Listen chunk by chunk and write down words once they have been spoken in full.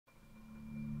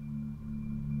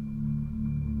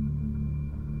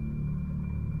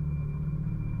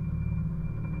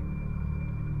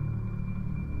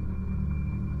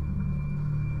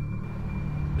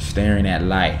staring at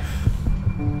life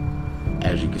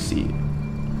as you can see it,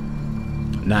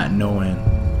 not knowing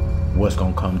what's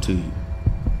gonna come to you.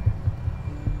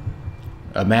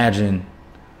 Imagine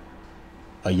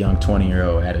a young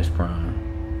 20-year-old at his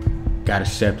prime, got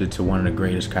accepted to one of the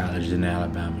greatest colleges in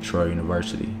Alabama, Troy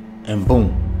University, and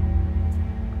boom,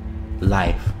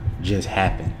 life just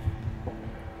happened.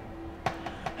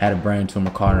 Had a brain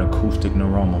tumor called an acoustic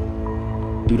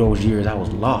neuroma. Through those years, I was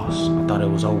lost. I thought it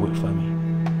was over for me.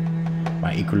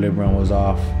 My equilibrium was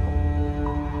off,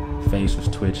 face was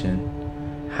twitching,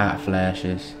 hot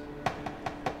flashes.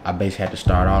 I basically had to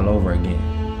start all over again.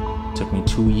 It took me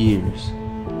 2 years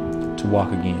to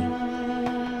walk again.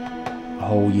 A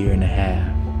whole year and a half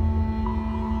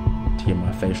to get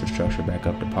my facial structure back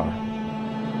up to par.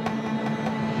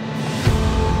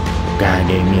 God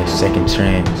gave me a second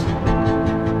chance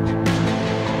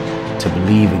to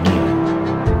believe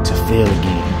again, to feel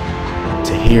again,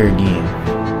 to hear again,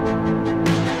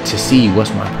 to see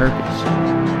what's my purpose,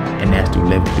 and that's through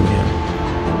living through Him,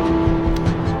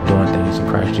 doing things in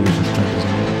Christ Jesus who strengthens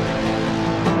me.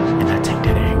 And I take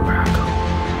that everywhere I go.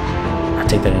 I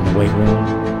take that in the weight room.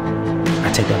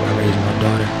 I take that by raising my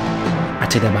daughter. I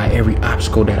take that by every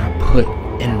obstacle that I put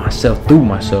in myself, through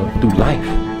life.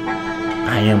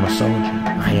 I am a soldier.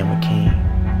 I am a king.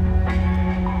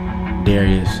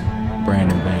 Darius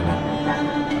Brandon Bailey,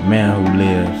 a man who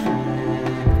lived,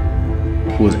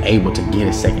 who was able to get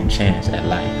a second chance at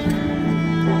life.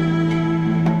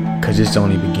 Cause it's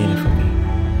only beginning for me.